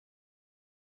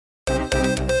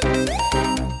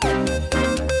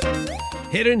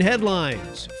Hidden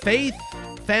headlines, faith,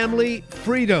 family,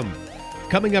 freedom.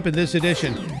 Coming up in this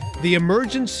edition, the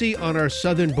emergency on our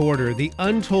southern border, the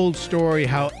untold story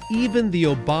how even the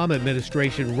Obama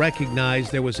administration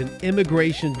recognized there was an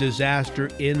immigration disaster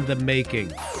in the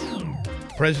making.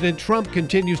 President Trump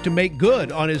continues to make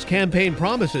good on his campaign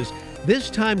promises, this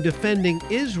time defending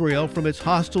Israel from its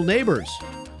hostile neighbors.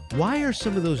 Why are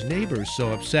some of those neighbors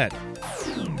so upset?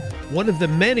 One of the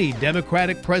many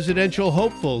Democratic presidential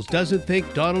hopefuls doesn't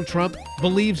think Donald Trump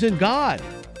believes in God.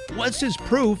 What's his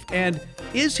proof, and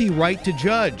is he right to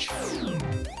judge?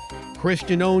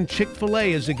 Christian-owned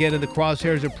Chick-fil-A is again in the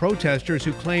crosshairs of protesters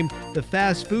who claim the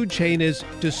fast food chain is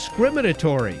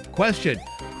discriminatory. Question,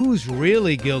 who's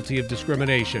really guilty of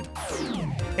discrimination?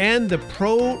 And the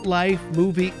pro-life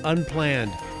movie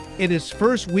Unplanned. In its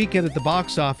first weekend at the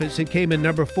box office, it came in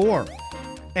number 4.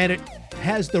 And it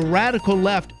has the radical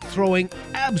left throwing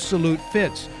absolute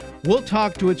fits. We'll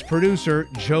talk to its producer,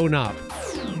 Joe Knopp.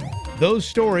 Those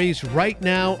stories right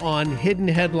now on Hidden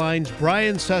Headlines.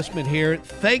 Brian Sussman here.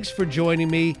 Thanks for joining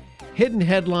me. Hidden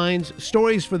Headlines,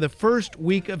 stories for the first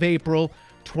week of April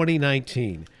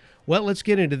 2019. Well, let's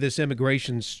get into this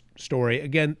immigration story.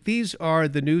 Again, these are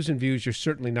the news and views you're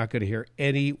certainly not going to hear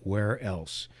anywhere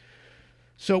else.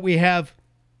 So we have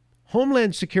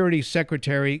Homeland Security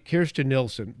Secretary Kirstjen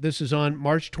Nielsen, this is on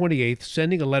March 28th,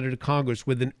 sending a letter to Congress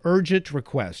with an urgent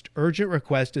request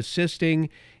assisting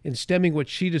in stemming what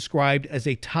she described as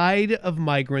a tide of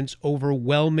migrants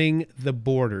overwhelming the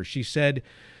border. She said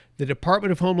the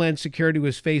Department of Homeland Security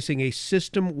was facing a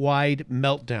system-wide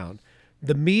meltdown.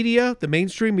 The media, the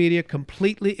mainstream media,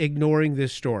 completely ignoring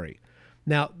this story.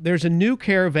 Now, there's a new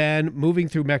caravan moving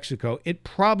through Mexico. It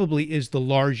probably is the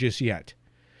largest yet.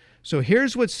 So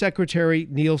here's what Secretary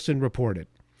Nielsen reported.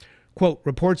 Quote,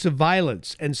 reports of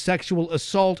violence and sexual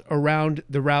assault around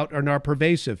the route are now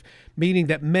pervasive, meaning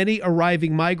that many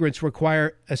arriving migrants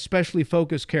require especially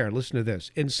focused care. Listen to this.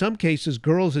 In some cases,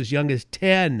 girls as young as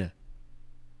 10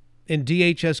 in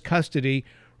DHS custody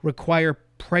require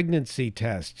pregnancy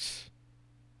tests.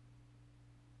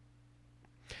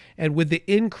 And with the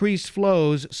increased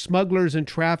flows, smugglers and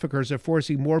traffickers are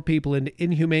forcing more people into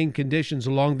inhumane conditions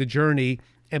along the journey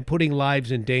and putting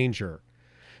lives in danger.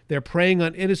 They're preying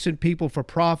on innocent people for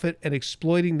profit and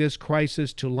exploiting this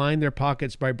crisis to line their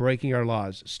pockets by breaking our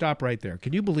laws. Stop right there.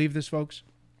 Can you believe this, folks?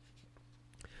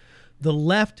 The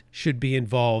left should be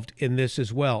involved in this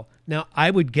as well. Now,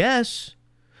 I would guess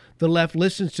the left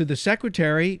listens to the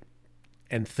secretary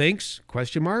and thinks,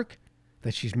 question mark,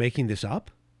 that she's making this up,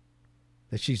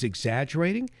 that she's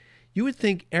exaggerating. You would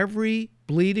think every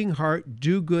bleeding heart,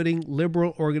 do-gooding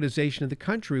liberal organization in the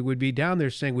country would be down there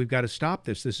saying, we've got to stop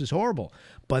this. This is horrible.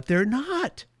 But they're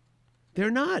not. They're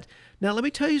not. Now, let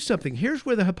me tell you something. Here's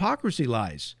where the hypocrisy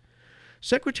lies.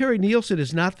 Secretary Nielsen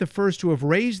is not the first to have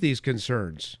raised these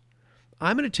concerns.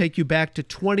 I'm going to take you back to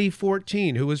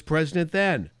 2014. Who was president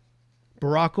then?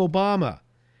 Barack Obama.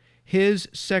 His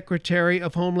Secretary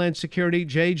of Homeland Security,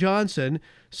 Jay Johnson,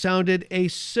 sounded a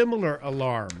similar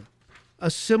alarm.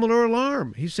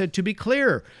 He said, to be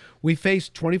clear, we face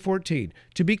 2014.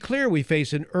 To be clear, we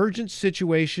face an urgent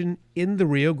situation in the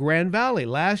Rio Grande Valley.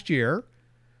 Last year,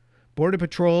 Border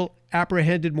Patrol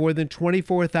apprehended more than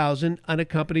 24,000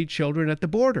 unaccompanied children at the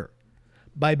border.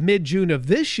 By mid-June of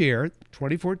this year,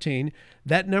 2014,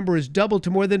 that number is doubled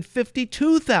to more than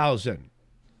 52,000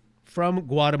 from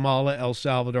Guatemala, El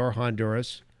Salvador,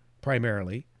 Honduras,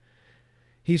 primarily.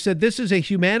 He said this is a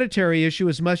humanitarian issue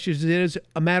as much as it is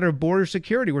a matter of border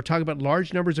security. We're talking about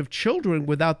large numbers of children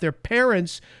without their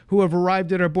parents who have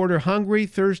arrived at our border hungry,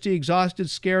 thirsty,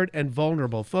 exhausted, scared, and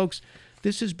vulnerable. Folks,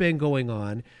 this has been going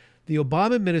on. The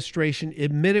Obama administration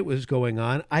admitted it was going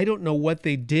on. I don't know what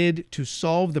they did to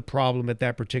solve the problem at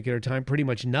that particular time. Pretty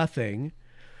much nothing.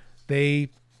 They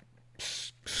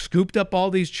scooped up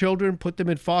all these children, put them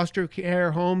in foster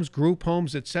care homes, group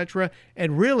homes, etc.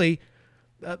 And really,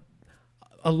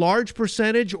 a large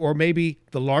percentage, or maybe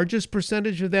the largest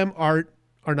percentage of them are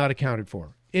not accounted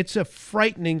for. It's a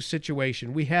frightening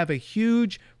situation. We have a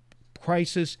huge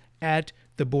crisis at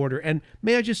the border. And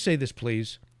may I just say this,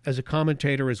 please, as a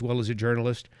commentator as well as a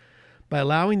journalist, by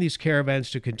allowing these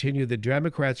caravans to continue, the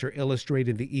Democrats are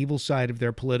illustrating the evil side of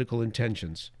their political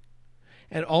intentions.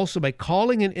 And also by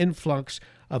calling an influx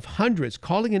of hundreds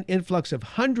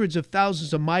of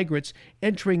thousands of migrants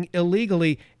entering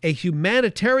illegally a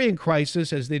humanitarian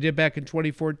crisis, as they did back in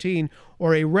 2014,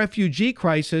 or a refugee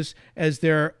crisis, as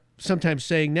they're sometimes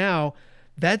saying now,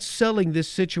 that's selling this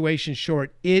situation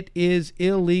short. It is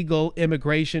illegal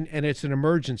immigration, and it's an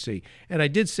emergency. And I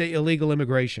did say illegal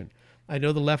immigration. I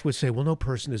know the left would say, well, no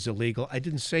person is illegal. I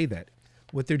didn't say that.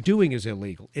 What they're doing is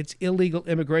illegal. It's illegal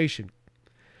immigration.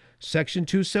 Section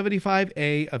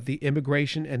 275A of the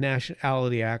Immigration and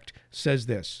Nationality Act says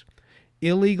this: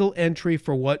 illegal entry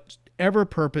for whatever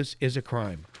purpose is a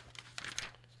crime.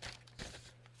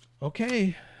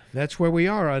 Okay, that's where we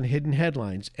are on Hidden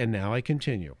Headlines, and now I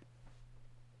continue.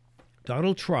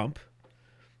 Donald Trump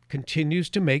continues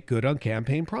to make good on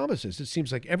campaign promises. It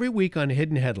seems like every week on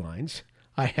Hidden Headlines,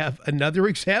 I have another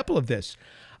example of this.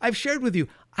 I've shared with you,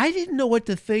 I didn't know what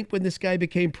to think when this guy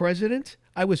became president.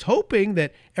 I was hoping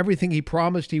that everything he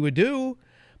promised he would do,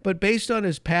 but based on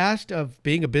his past of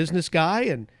being a business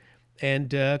guy and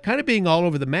kind of being all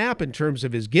over the map in terms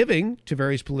of his giving to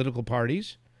various political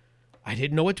parties, I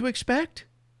didn't know what to expect.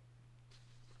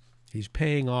 He's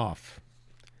paying off.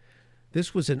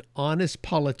 This was an honest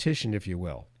politician, if you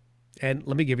will. And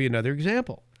let me give you another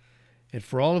example. And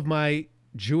for all of my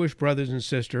Jewish brothers and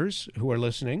sisters who are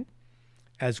listening,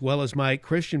 as well as my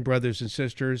Christian brothers and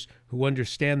sisters who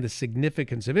understand the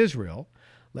significance of Israel,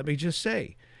 let me just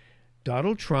say,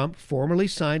 Donald Trump formally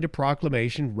signed a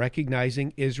proclamation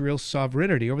recognizing Israel's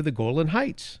sovereignty over the Golan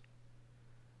Heights.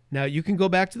 Now, you can go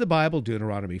back to the Bible,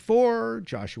 Deuteronomy 4,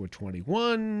 Joshua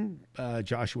 21,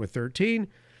 Joshua 13.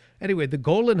 Anyway, the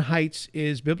Golan Heights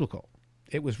is biblical.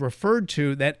 It was referred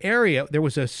to, that area, there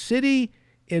was a city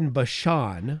in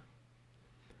Bashan,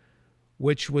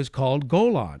 which was called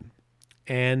Golan.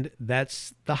 And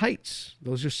that's the heights.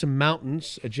 Those are some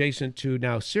mountains adjacent to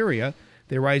now Syria.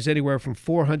 They rise anywhere from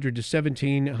 400 to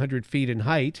 1,700 feet in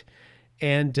height.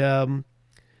 And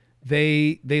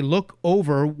they look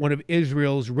over one of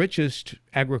Israel's richest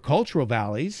agricultural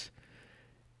valleys.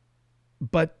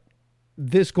 But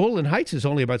this Golan Heights is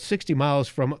only about 60 miles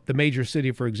from the major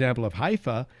city, for example, of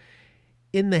Haifa.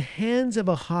 In the hands of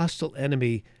a hostile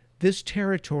enemy, this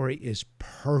territory is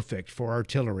perfect for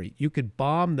artillery. You could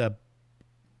bomb the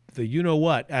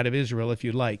you-know-what out of Israel if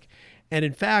you like. And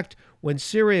in fact, when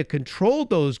Syria controlled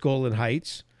those Golan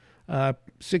Heights,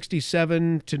 67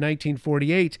 to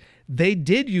 1948, they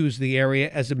did use the area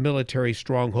as a military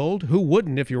stronghold. Who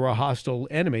wouldn't if you were a hostile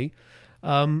enemy?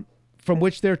 From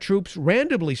which their troops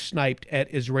randomly sniped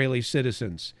at Israeli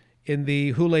citizens in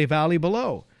the Hule Valley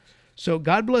below. So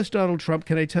God bless Donald Trump.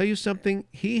 Can I tell you something?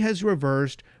 He has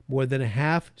reversed more than a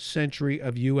half century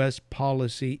of U.S.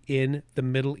 policy in the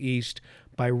Middle East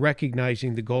by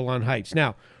recognizing the Golan Heights.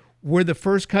 Now, we're the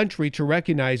first country to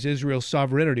recognize Israel's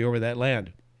sovereignty over that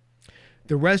land.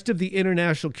 The rest of the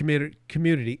international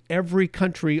community, every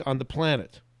country on the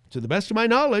planet, to the best of my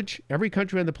knowledge, every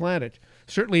country on the planet,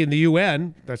 certainly in the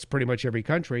UN, that's pretty much every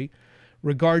country,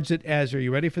 regards it as, are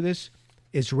you ready for this?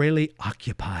 Israeli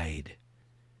occupied.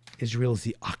 Israel's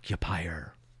the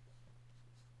occupier.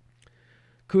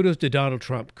 Kudos to Donald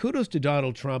Trump. Kudos to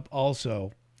Donald Trump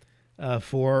also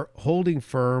for holding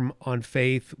firm on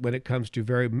faith when it comes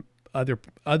to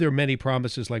other many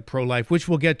promises like pro-life, which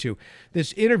we'll get to.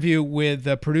 This interview with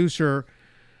producer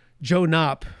Joe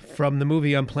Knopp from the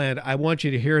movie Unplanned, I want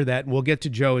you to hear that, and we'll get to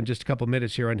Joe in just a couple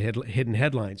minutes here on Hidden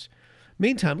Headlines.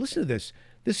 Meantime, listen to this.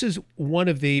 This is one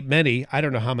of the many, I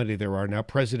don't know how many there are now,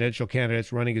 presidential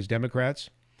candidates running as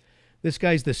Democrats. This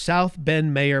guy's the South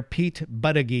Bend Mayor Pete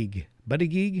Buttigieg.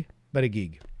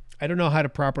 Buttigieg. I don't know how to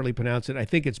properly pronounce it. I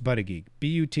think it's Buttigieg.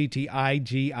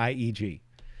 Buttigieg.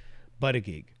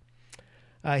 Buttigieg.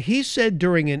 He said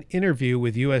during an interview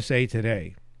with USA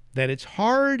Today that it's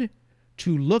hard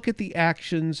to look at the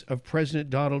actions of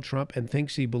President Donald Trump and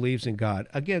thinks he believes in God.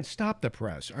 Again, stop the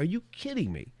press. Are you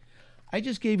kidding me? I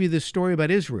just gave you this story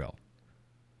about Israel.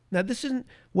 Now, this isn't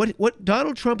what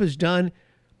Donald Trump has done,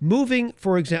 moving,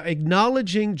 for example,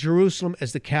 acknowledging Jerusalem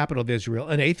as the capital of Israel.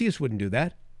 An atheist wouldn't do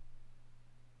that.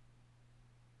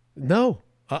 No.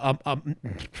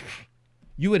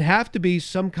 You would have to be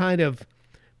some kind of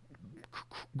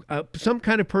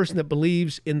person that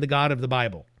believes in the God of the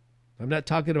Bible. I'm not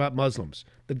talking about Muslims.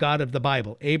 The God of the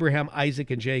Bible, Abraham, Isaac,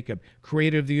 and Jacob,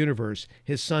 creator of the universe.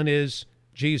 His son is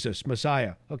Jesus,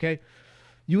 Messiah. Okay?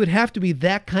 You would have to be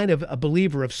that kind of a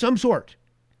believer of some sort.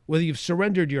 Whether you've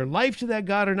surrendered your life to that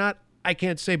God or not, I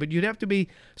can't say, but you'd have to be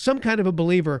some kind of a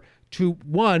believer to,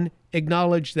 one,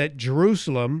 acknowledge that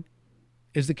Jerusalem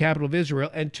is the capital of Israel,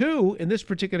 and two, in this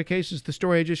particular case, is the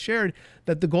story I just shared,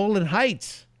 that the Golan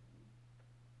Heights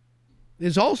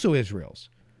is also Israel's.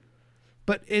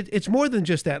 But it's more than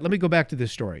just that. Let me go back to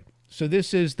this story. So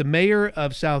this is the mayor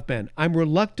of South Bend. I'm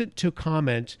reluctant to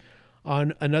comment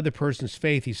on another person's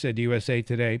faith, he said to USA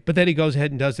Today, but then he goes ahead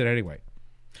and does it anyway.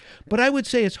 But I would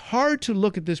say it's hard to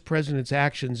look at this president's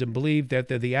actions and believe that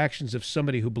they're the actions of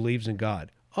somebody who believes in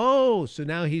God. Oh, so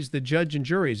now he's the judge and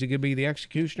jury. Is he going to be the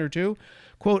executioner too?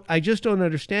 Quote, I just don't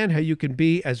understand how you can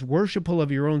be as worshipful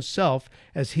of your own self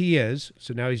as he is.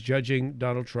 So now he's judging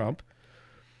Donald Trump.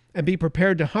 and be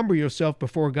prepared to humble yourself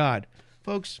before God.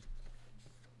 Folks,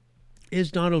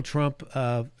 is Donald Trump,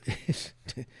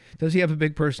 does he have a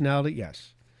big personality?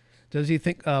 Yes. Does he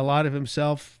think a lot of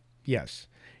himself? Yes.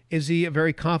 Is he a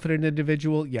very confident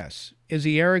individual? Yes. Is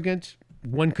he arrogant?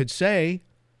 One could say,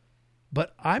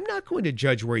 but I'm not going to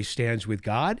judge where he stands with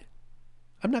God.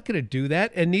 I'm not going to do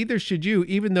that, and neither should you,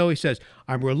 even though he says,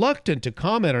 I'm reluctant to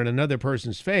comment on another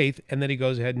person's faith, and then he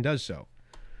goes ahead and does so.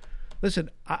 Listen,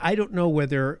 I don't know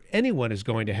whether anyone is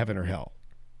going to heaven or hell.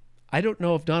 I don't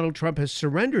know if Donald Trump has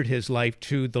surrendered his life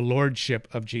to the lordship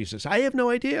of Jesus. I have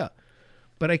no idea.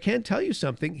 But I can tell you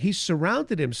something. He's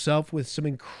surrounded himself with some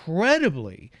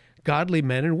incredibly godly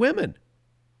men and women.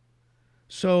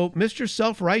 So Mr.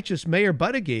 Self-Righteous Mayor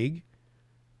Buttigieg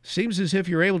seems as if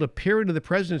you're able to peer into the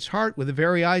president's heart with the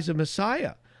very eyes of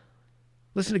Messiah.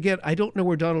 Listen again, I don't know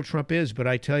where Donald Trump is, but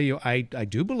I tell you, I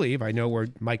do believe I know where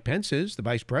Mike Pence is, the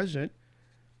vice president.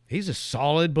 He's a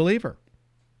solid believer.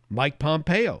 Mike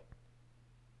Pompeo,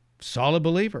 solid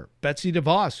believer. Betsy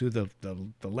DeVos, who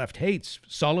the left hates,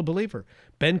 solid believer.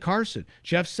 Ben Carson,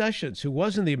 Jeff Sessions, who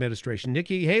was in the administration.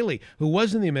 Nikki Haley, who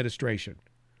was in the administration.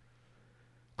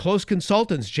 Close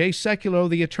consultants, Jay Sekulow,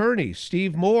 the attorney,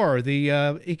 Steve Moore, the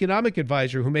economic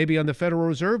advisor who may be on the Federal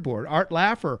Reserve Board, Art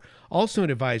Laffer, also an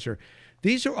advisor.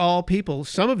 These are all people,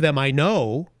 some of them I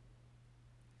know,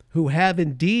 who have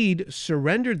indeed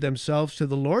surrendered themselves to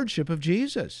the lordship of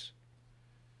Jesus.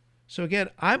 So again,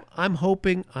 I'm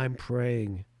hoping, I'm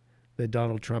praying that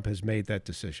Donald Trump has made that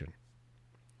decision.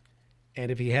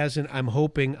 And if he hasn't, I'm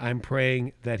hoping, I'm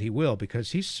praying that he will,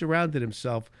 because he's surrounded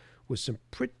himself with some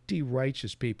pretty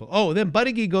righteous people. Oh, then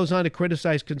Buttigieg goes on to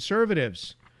criticize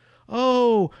conservatives.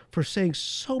 Oh, for saying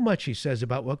so much, he says,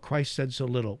 about what Christ said so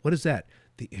little. What is that?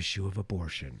 The issue of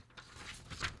abortion.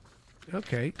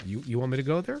 Okay, you want me to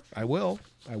go there? I will,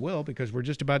 because we're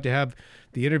just about to have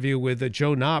the interview with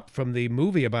Joe Knopp from the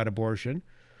movie about abortion,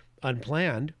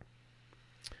 Unplanned.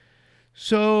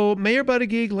 So, Mayor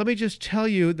Buttigieg, let me just tell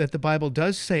you that the Bible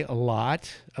does say a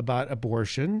lot about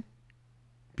abortion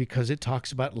because it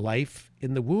talks about life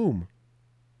in the womb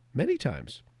many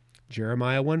times.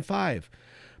 Jeremiah 1:5,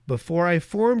 before I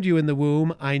formed you in the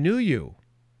womb, I knew you.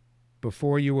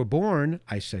 Before you were born,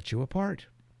 I set you apart.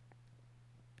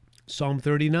 Psalm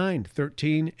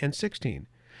 39:13 and 16,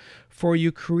 for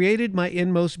you created my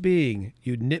inmost being.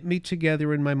 You knit me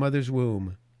together in my mother's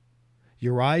womb.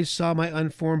 Your eyes saw my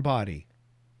unformed body.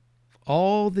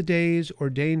 All the days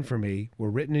ordained for me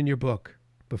were written in your book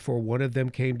before one of them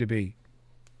came to be.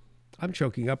 I'm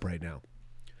choking up right now.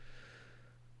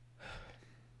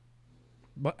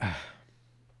 But,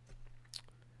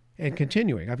 and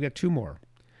continuing, I've got two more.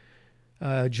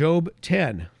 Job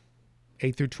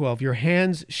 10:8 through 12. Your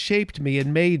hands shaped me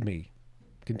and made me.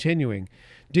 Continuing.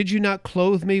 Did you not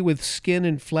clothe me with skin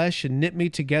and flesh and knit me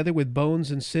together with bones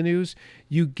and sinews?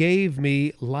 You gave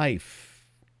me life.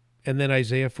 And then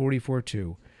Isaiah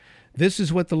 44:2. This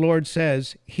is what the Lord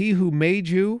says. He who made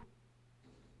you,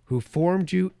 who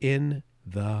formed you in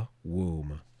the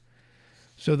womb.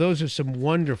 So those are some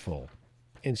wonderful,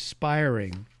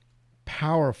 inspiring,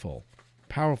 powerful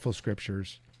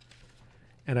scriptures.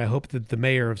 And I hope that the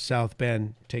mayor of South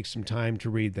Bend takes some time to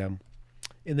read them.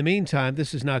 In the meantime,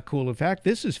 this is not cool. In fact,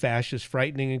 this is fascist,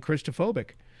 frightening, and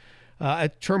Christophobic. A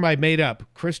term I made up,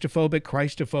 Christophobic,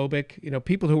 Christophobic,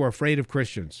 people who are afraid of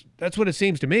Christians. That's what it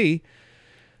seems to me.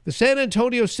 The San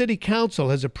Antonio City Council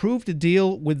has approved a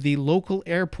deal with the local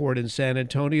airport in San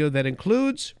Antonio that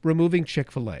includes removing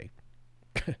Chick-fil-A.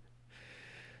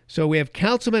 So we have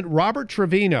Councilman Robert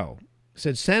Trevino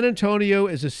said San Antonio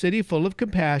is a city full of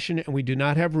compassion, and we do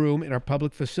not have room in our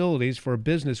public facilities for a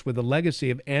business with a legacy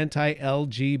of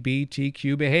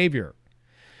anti-LGBTQ behavior.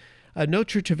 Note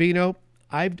to Trevino,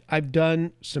 I've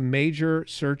done some major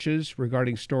searches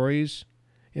regarding stories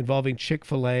involving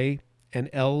Chick-fil-A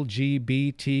and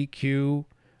LGBTQ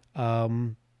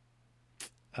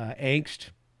angst,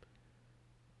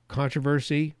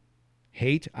 controversy,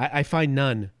 hate. I find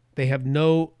none. They have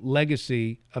no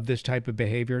legacy of this type of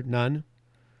behavior, none.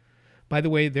 By the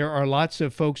way, there are lots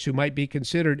of folks who might be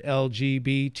considered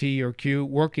LGBT or Q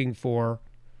working for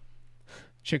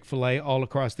Chick-fil-A all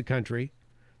across the country.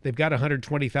 They've got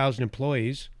 120,000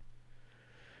 employees.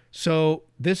 So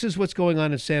this is what's going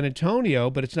on in San Antonio,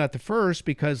 but it's not the first,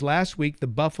 because last week the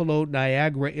Buffalo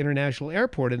Niagara International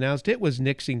Airport announced it was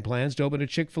nixing plans to open a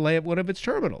Chick-fil-A at one of its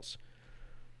terminals.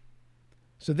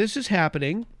 So this is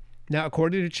happening. Now,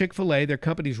 according to Chick-fil-A, their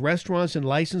company's restaurants and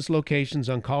licensed locations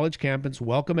on college campus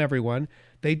welcome everyone.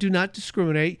 They do not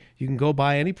discriminate. You can go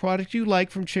buy any product you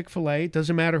like from Chick-fil-A. It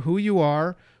doesn't matter who you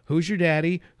are, who's your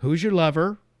daddy, who's your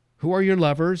lover, who are your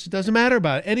lovers. It doesn't matter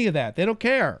about any of that. They don't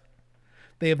care.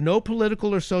 They have no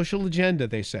political or social agenda,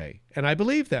 they say, and I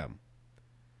believe them.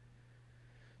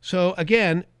 So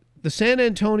again, the San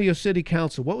Antonio City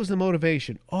Council, what was the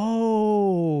motivation?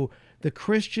 Oh, the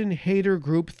Christian hater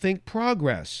group Think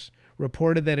Progress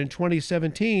reported that in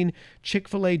 2017,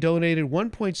 Chick-fil-A donated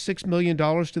 $1.6 million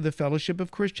to the Fellowship of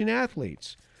Christian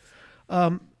Athletes.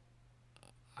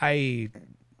 I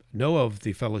know of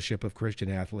the Fellowship of Christian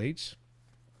Athletes.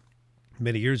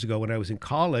 Many years ago when I was in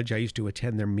college, I used to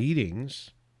attend their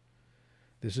meetings.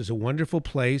 This is a wonderful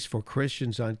place for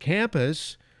Christians on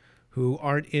campus who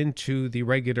aren't into the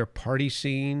regular party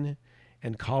scene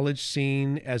and college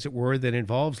scene, as it were, that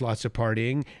involves lots of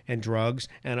partying and drugs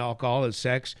and alcohol and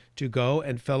sex, to go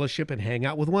and fellowship and hang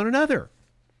out with one another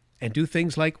and do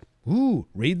things like,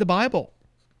 read the Bible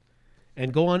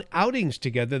and go on outings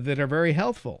together that are very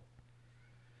healthful.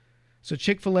 So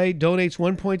Chick-fil-A donates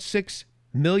 $1.6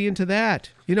 million to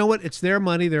that. You know what? It's their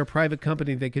money. They're a private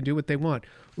company. They can do what they want.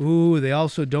 They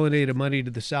also donated money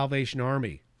to the Salvation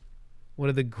Army, one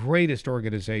of the greatest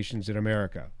organizations in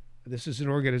America. This is an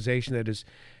organization that has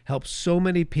helped so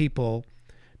many people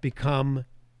become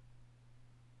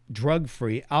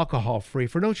drug-free, alcohol-free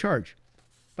for no charge.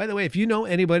 By the way, if you know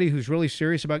anybody who's really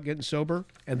serious about getting sober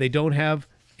and they don't have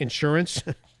insurance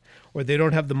or they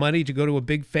don't have the money to go to a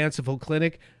big fanciful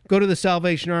clinic, go to the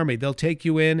Salvation Army. They'll take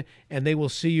you in and they will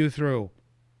see you through.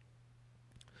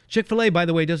 Chick-fil-A, by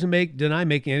the way, doesn't deny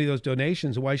making any of those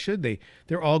donations. Why should they?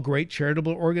 They're all great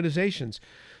charitable organizations.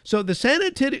 So the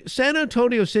San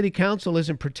Antonio City Council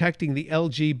isn't protecting the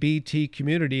LGBT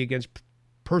community against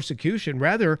persecution.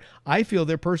 Rather, I feel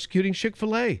they're persecuting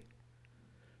Chick-fil-A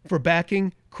for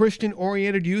backing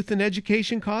Christian-oriented youth and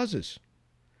education causes.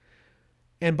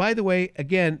 And by the way,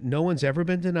 again, no one's ever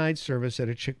been denied service at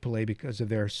a Chick-fil-A because of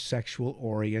their sexual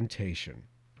orientation.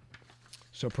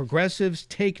 So progressives,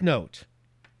 take note.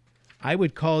 I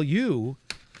would call you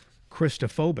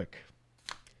Christophobic.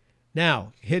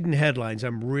 Now, hidden headlines.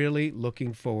 I'm really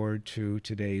looking forward to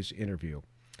today's interview.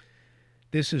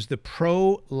 This is the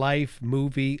pro-life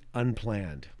movie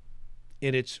Unplanned.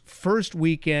 In its first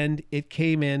weekend, it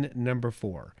came in number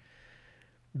 4.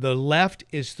 The left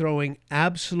is throwing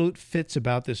absolute fits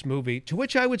about this movie, to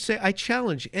which I would say I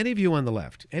challenge any of you on the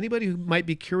left, anybody who might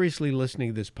be curiously listening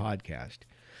to this podcast.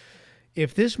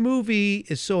 If this movie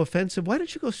is so offensive, why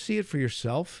don't you go see it for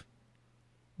yourself?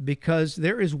 Because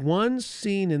there is one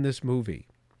scene in this movie,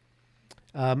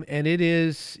 and it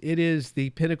is the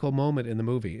pinnacle moment in the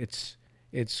movie.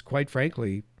 It's quite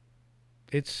frankly,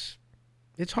 it's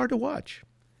hard to watch.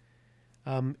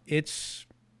 It's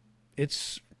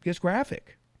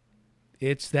graphic.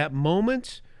 It's that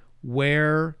moment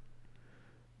where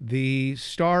the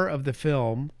star of the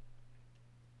film,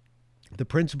 the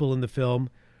principal in the film,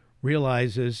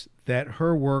 realizes that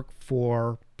her work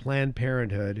for Planned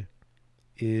Parenthood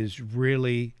is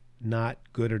really not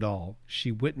good at all.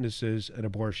 She witnesses an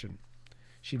abortion.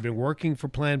 She'd been working for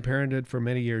Planned Parenthood for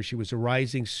many years. She was a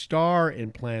rising star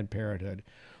in Planned Parenthood.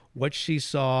 What she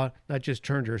saw not just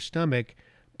turned her stomach,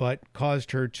 but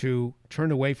caused her to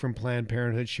turn away from Planned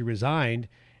Parenthood. She resigned,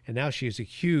 and now she is a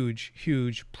huge,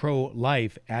 huge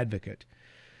pro-life advocate.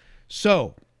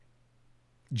 So,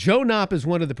 Joe Knopp is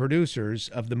one of the producers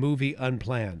of the movie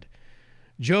Unplanned.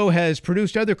 Joe has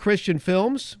produced other Christian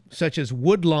films, such as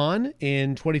Woodlawn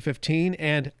in 2015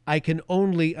 and I Can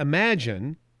Only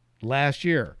Imagine last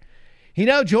year. He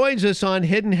now joins us on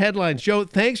Hidden Headlines. Joe,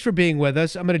 thanks for being with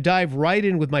us. I'm going to dive right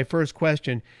in with my first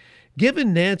question.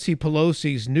 Given Nancy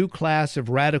Pelosi's new class of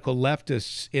radical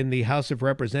leftists in the House of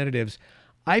Representatives,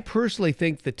 I personally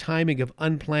think the timing of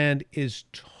Unplanned is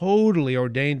totally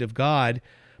ordained of God.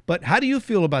 But how do you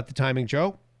feel about the timing,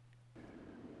 Joe?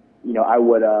 You know, I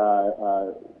would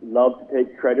love to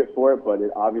take credit for it, but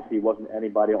it obviously wasn't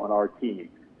anybody on our team.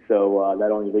 So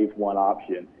that only leaves one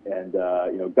option. And,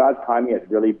 God's timing has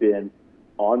really been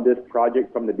on this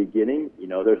project from the beginning. You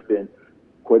know, there's been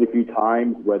quite a few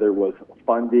times, whether it was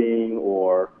funding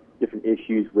or different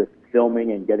issues with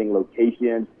filming and getting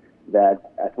locations,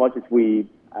 that as much as we,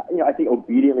 I think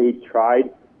obediently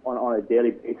tried on a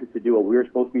daily basis to do what we were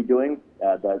supposed to be doing,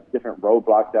 the different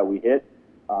roadblocks that we hit.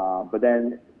 But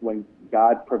then when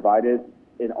God provided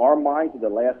in our minds at the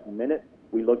last minute,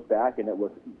 we looked back and it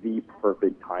was the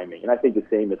perfect timing. And I think the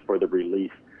same is for the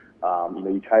release.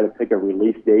 You try to pick a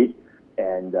release date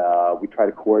and we try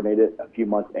to coordinate it a few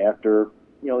months after,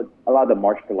 a lot of the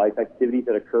March for Life activities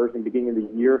that occurs in the beginning of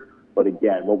the year. But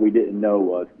again, what we didn't know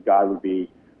was God would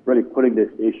be really putting this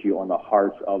issue on the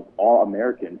hearts of all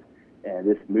Americans. And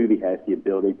this movie has the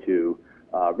ability to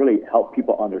really help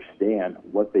people understand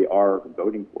what they are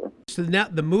voting for. So now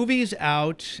the movie's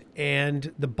out,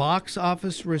 and the box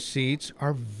office receipts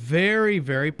are very,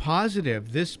 very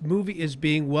positive. This movie is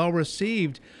being well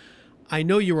received. I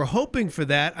know you were hoping for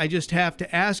that. I just have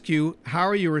to ask you, how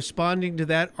are you responding to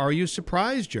that? Are you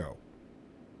surprised, Joe?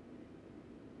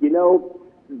 You know,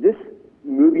 this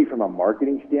movie from a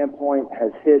marketing standpoint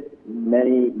has hit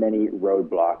many, many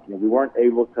roadblocks. We weren't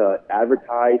able to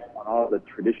advertise on all the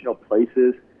traditional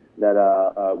places that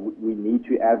we need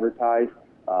to advertise,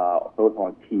 both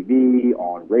on TV,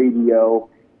 on radio.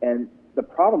 And the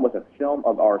problem with a film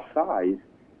of our size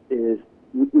is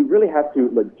we really have to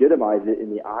legitimize it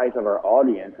in the eyes of our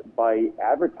audience by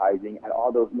advertising at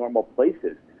all those normal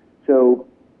places. So,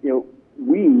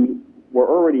 we were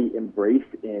already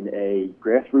embraced in a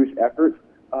grassroots effort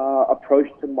approach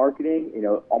to marketing,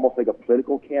 almost like a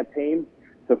political campaign.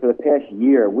 So for the past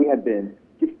year, we have been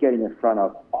just getting in front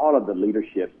of all of the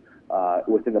leadership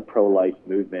within the pro-life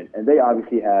movement. And they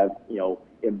obviously have,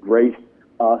 embraced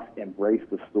us, embraced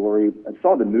the story, and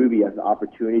saw the movie as an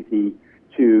opportunity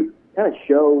to kind of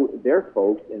show their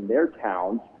folks in their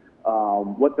towns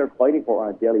what they're fighting for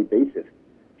on a daily basis.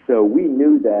 So we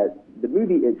knew that the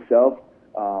movie itself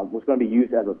was going to be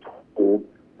used as a tool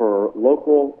for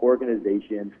local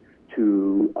organizations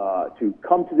to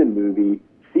come to the movie,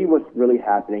 see what's really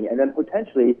happening, and then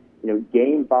potentially,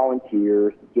 gain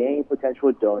volunteers, gain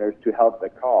potential donors to help the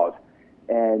cause.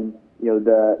 And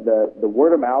the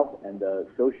word of mouth and the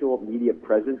social media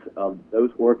presence of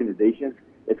those organizations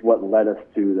is what led us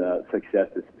to the success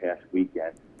this past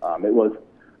weekend. It was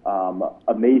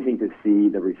amazing to see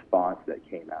the response that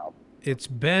came out. It's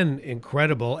been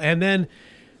incredible. And then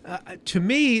to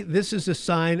me, this is a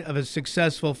sign of a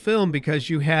successful film because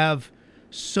you have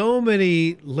so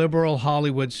many liberal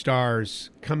Hollywood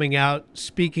stars coming out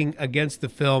speaking against the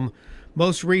film.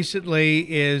 Most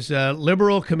recently is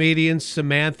liberal comedian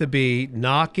Samantha Bee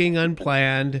knocking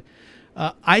Unplanned.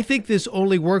 I think this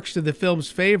only works to the film's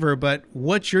favor, but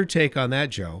what's your take on that,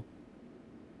 Joe?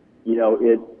 She's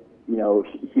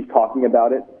talking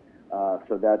about it,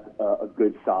 so that's a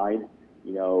good sign.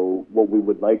 What we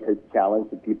would like to challenge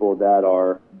the people that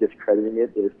are discrediting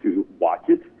it is to watch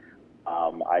it.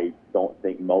 I don't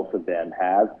think most of them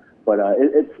have, but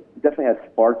it definitely has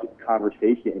sparked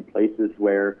conversation in places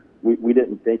where we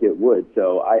didn't think it would.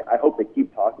 So I hope they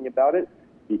keep talking about it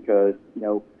because,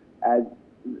 as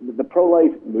the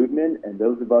pro-life movement and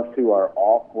those of us who are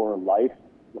all for life,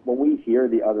 when we hear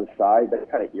the other side, that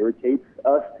kind of irritates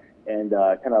us and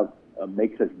kind of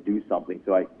makes us do something.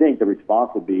 So I think the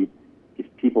response would be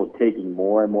just people taking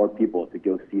more and more people to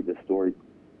go see the story.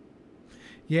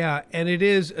 Yeah, and it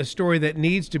is a story that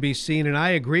needs to be seen, and I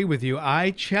agree with you.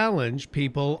 I challenge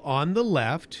people on the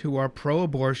left who are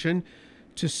pro-abortion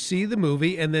to see the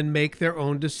movie and then make their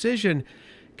own decision.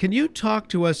 Can you talk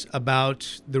to us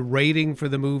about the rating for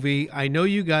the movie? I know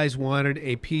you guys wanted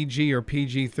a PG or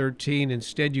PG-13.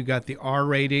 Instead, you got the R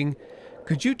rating.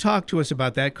 Could you talk to us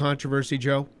about that controversy,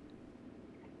 Joe?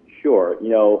 Sure.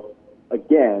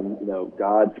 Again,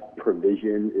 God's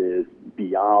provision is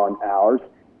beyond ours.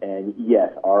 And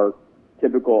yes, our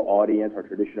typical audience, our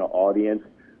traditional audience,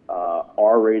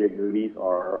 R-rated movies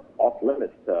are off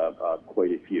limits to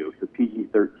quite a few. So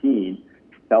PG-13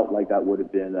 felt like that would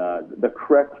have been the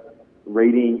correct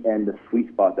rating and the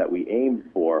sweet spot that we aimed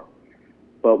for.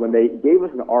 But when they gave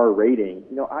us an R rating,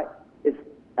 it's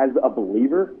as a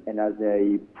believer and as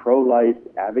a pro-life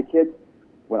advocate,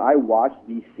 when I watch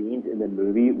these scenes in the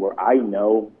movie where I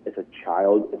know it's a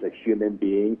child, it's a human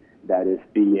being that is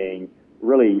being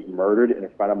really murdered in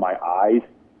front of my eyes,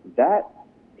 that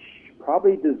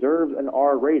probably deserves an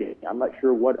R rating. I'm not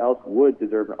sure what else would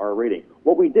deserve an R rating.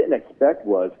 What we didn't expect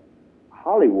was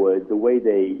Hollywood, the way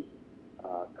they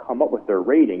come up with their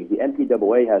ratings. The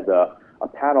MPAA has a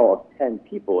panel of 10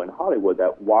 people in Hollywood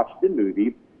that watch the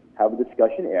movie, have a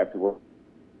discussion afterward,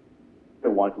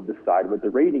 and want to decide what the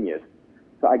rating is.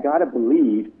 So I got to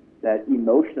believe that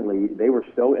emotionally they were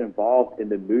so involved in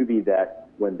the movie that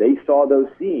when they saw those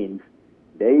scenes,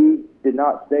 they did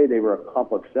not say they were a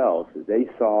clump of cells. They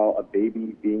saw a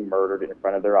baby being murdered in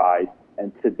front of their eyes,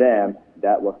 and to them,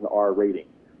 that was an R rating.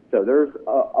 So there's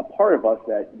a part of us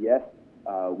that, yes,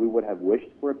 we would have wished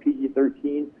for a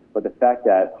PG-13, but the fact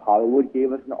that Hollywood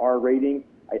gave us an R rating,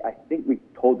 I think we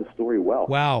told the story well.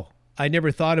 Wow. I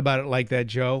never thought about it like that,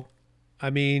 Joe. I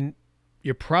mean,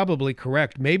 you're probably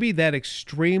correct. Maybe that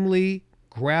extremely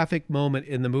graphic moment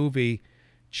in the movie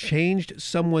changed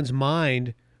someone's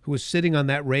mind who was sitting on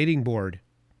that rating board,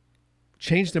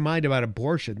 changed their mind about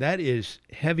abortion. That is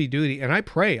heavy duty. And I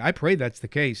pray that's the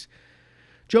case.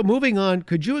 Joe, moving on,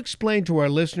 could you explain to our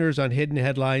listeners on Hidden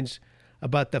Headlines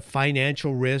about the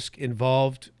financial risk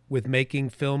involved with making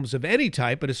films of any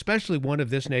type, but especially one of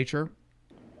this nature?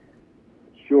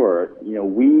 Sure.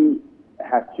 We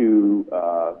have to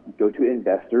go to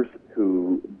investors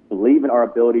who believe in our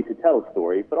ability to tell a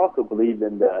story, but also believe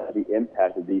in the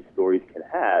impact that these stories can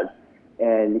have,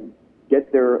 and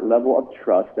get their level of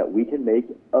trust that we can make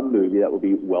a movie that will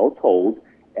be well told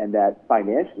and that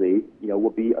financially, will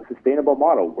be a sustainable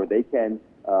model where they can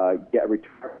get a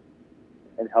return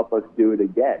and help us do it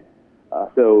again.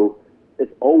 So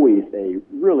it's always a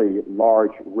really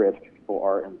large risk for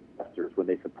our investors when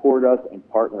they support us and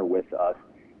partner with us.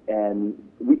 And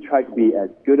we try to be as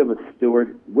good of a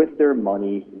steward with their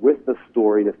money, with the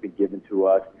story that's been given to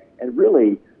us. And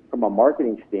really, from a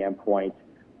marketing standpoint,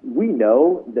 we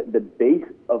know that the base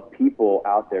of people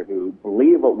out there who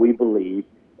believe what we believe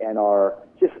and are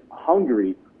just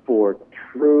hungry for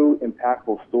true,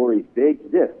 impactful stories, they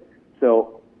exist.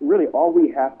 So really, all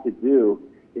we have to do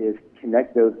is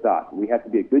connect those dots. We have to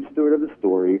be a good steward of the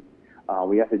story.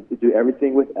 We have to do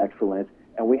everything with excellence.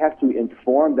 And we have to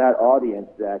inform that audience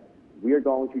that we are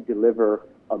going to deliver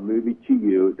a movie to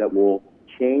you that will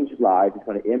change lives. It's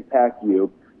going to impact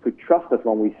you. So trust us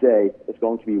when we say it's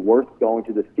going to be worth going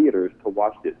to the theaters to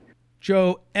watch this.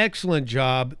 Joe, excellent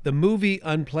job. The movie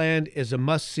Unplanned is a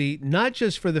must-see, not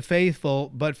just for the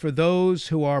faithful, but for those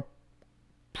who are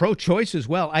pro-choice as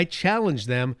well. I challenge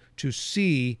them to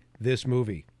see this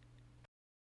movie.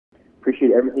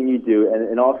 Appreciate everything you do. And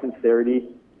in all sincerity,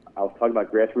 I was talking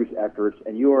about grassroots efforts,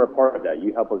 and you are a part of that.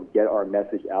 You help us get our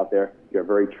message out there. You're a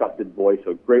very trusted voice,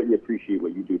 so greatly appreciate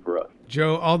what you do for us.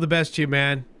 Joe, all the best to you,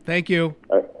 man. Thank you.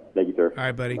 All right. Thank you, sir. All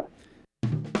right, buddy. Bye.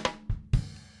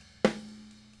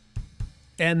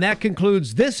 And that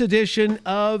concludes this edition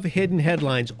of Hidden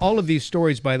Headlines. All of these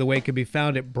stories, by the way, can be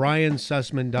found at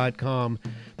briansussman.com.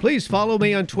 Please follow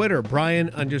me on Twitter,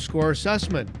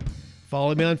 Brian_Sussman.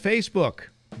 Follow me on Facebook,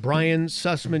 Brian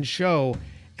Sussman Show.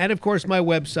 And, of course, my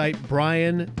website,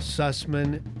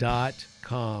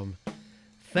 briansussman.com.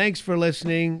 Thanks for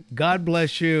listening. God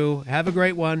bless you. Have a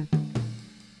great one.